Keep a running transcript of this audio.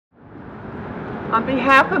On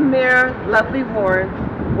behalf of Mayor Lovely Warren,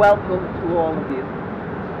 welcome to all of you.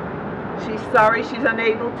 She's sorry she's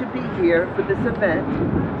unable to be here for this event,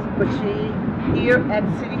 but here at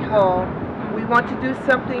City Hall, we want to do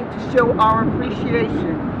something to show our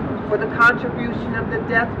appreciation for the contribution of the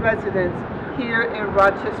deaf residents here in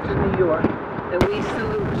Rochester, New York. And we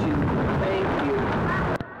salute you. Thank you.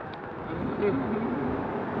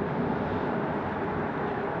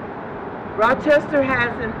 Rochester has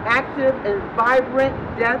an active and vibrant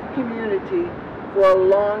deaf community for a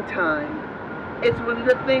long time. It's one of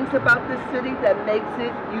the things about this city that makes it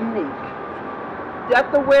unique. Deaf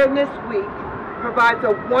Awareness Week provides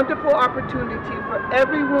a wonderful opportunity for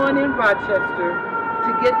everyone in Rochester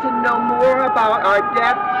to get to know more about our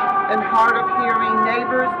deaf and hard of hearing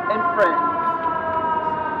neighbors and friends.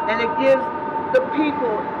 And it gives the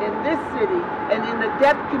people in this city and in the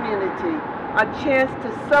deaf community a chance to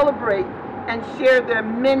celebrate and share their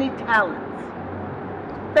many talents.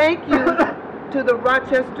 Thank you to the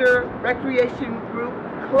Rochester Recreation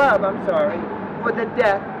Club for the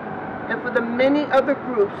deaf, and for the many other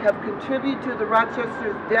groups have contributed to the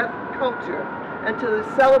Rochester's deaf culture and to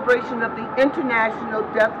the celebration of the International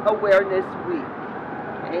Deaf Awareness Week.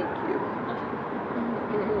 Thank you.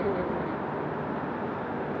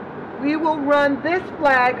 We will run this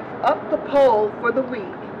flag up the pole for the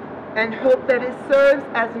week and hope that it serves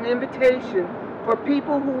as an invitation for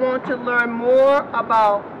people who want to learn more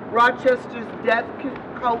about Rochester's deaf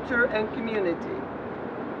culture and community.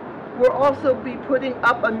 We'll also be putting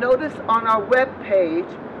up a notice on our webpage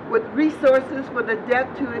with resources for the deaf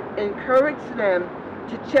to encourage them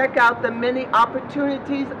to check out the many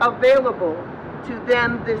opportunities available to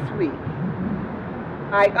them this week.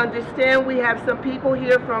 I understand we have some people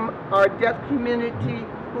here from our deaf community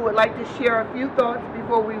who would like to share a few thoughts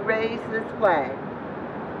before we raise this flag.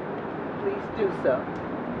 Please do so.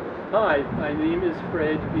 Hi, my name is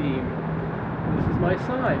Fred Beam. This is my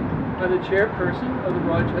sign. I'm the chairperson of the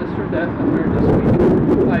Rochester Deaf Awareness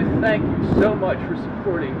Week. I thank you so much for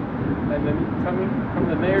supporting and then coming from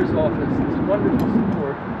the mayor's office this wonderful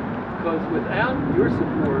support, because without your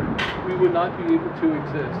support, we would not be able to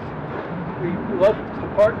exist. We love the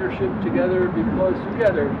partnership together because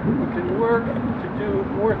together we can work to do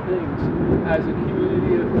more things as a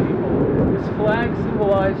community of people. This flag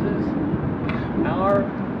symbolizes our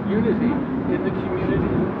unity in the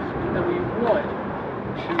community, and we want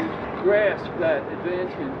to grasp that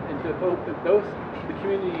advancement and to hope that both the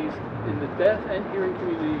communities in the deaf and hearing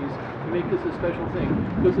communities make this a special thing.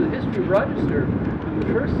 Because the history of Rochester, for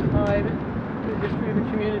the first time in the history of the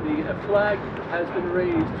community, a flag has been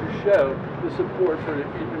raised to show the support for the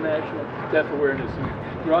International Deaf Awareness Week.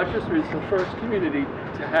 Rochester is the first community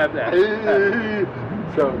to have that happen.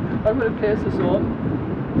 So I'm going to pass this on.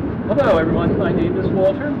 Hello everyone, my name is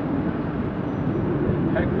Walter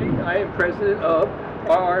Haggerty. I am president of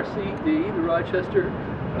RRCD, the Rochester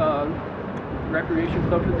Recreation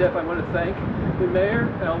Club for the Deaf. I want to thank the mayor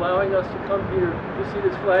for allowing us to come here to see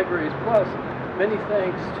this flag raise. Plus, many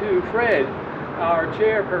thanks to Fred, our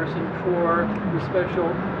chairperson for the special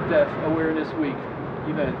Deaf Awareness Week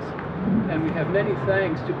events. And we have many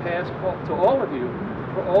thanks to pass to all of you,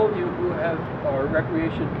 for all of you who are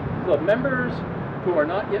Recreation Club members, who are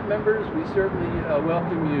not yet members. We certainly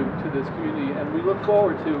welcome you to this community, and we look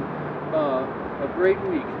forward to a great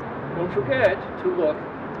week. Don't forget to look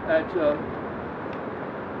at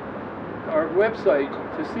our website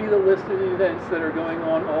to see the list of events that are going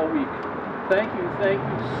on all week. Thank you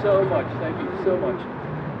so much. Thank you so much.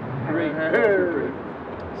 Great.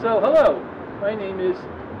 So, hello. My name is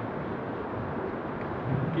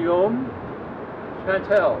Guillaume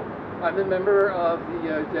Chantel. I'm a member of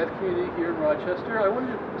the deaf community here in Rochester. I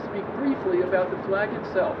wanted to speak briefly about the flag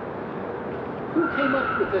itself. Who came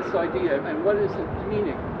up with this idea and what is its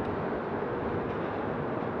meaning?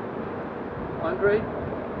 Andre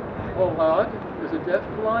Paulade is a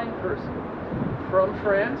deaf-blind person from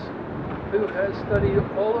France who has studied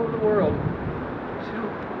all over the world,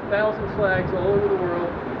 2,000 flags all over the world,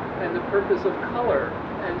 and the purpose of color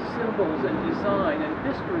and symbols and design and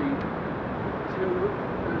history to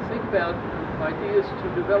think about ideas to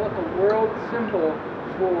develop a world symbol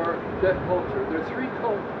for deaf culture. There are three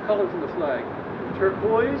colors in the flag.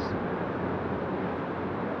 Turquoise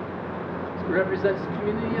represents the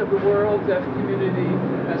community of the world, deaf community,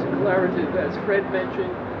 as a collaborative, as Fred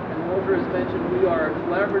mentioned, and Walter has mentioned, we are a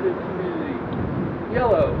collaborative community.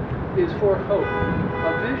 Yellow is for hope,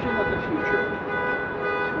 a vision of the future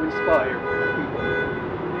to inspire people.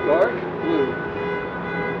 Dark blue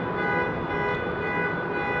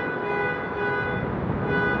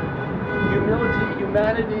humility,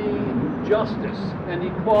 humanity, justice and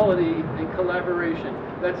equality and collaboration.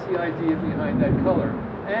 That's the idea behind that color.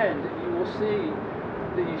 And you will see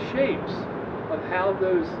the shapes of how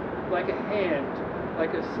those, like a hand,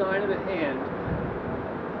 like a sign of a hand.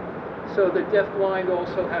 So the deafblind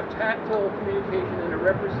also have tactile communication, and it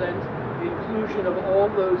represents the inclusion of all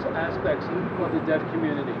those aspects of the deaf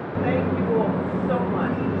community. Thank you all so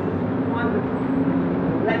much. This is wonderful.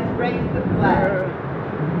 Let's raise the flag.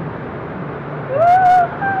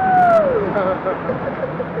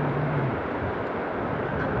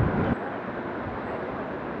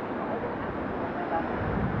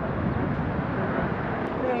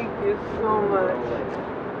 Thank you so much.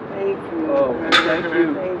 Thank you. Oh, thank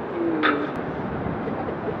you. Thank you.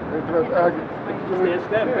 Stand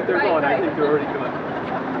step, but they're gone. I think they're already gone.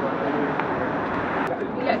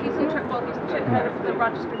 Yeah, he's the head of the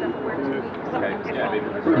Rochester Deaf Awareness Week. Okay, yeah, maybe.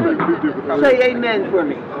 Say amen for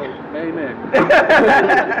me. Amen.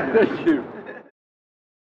 Thank you.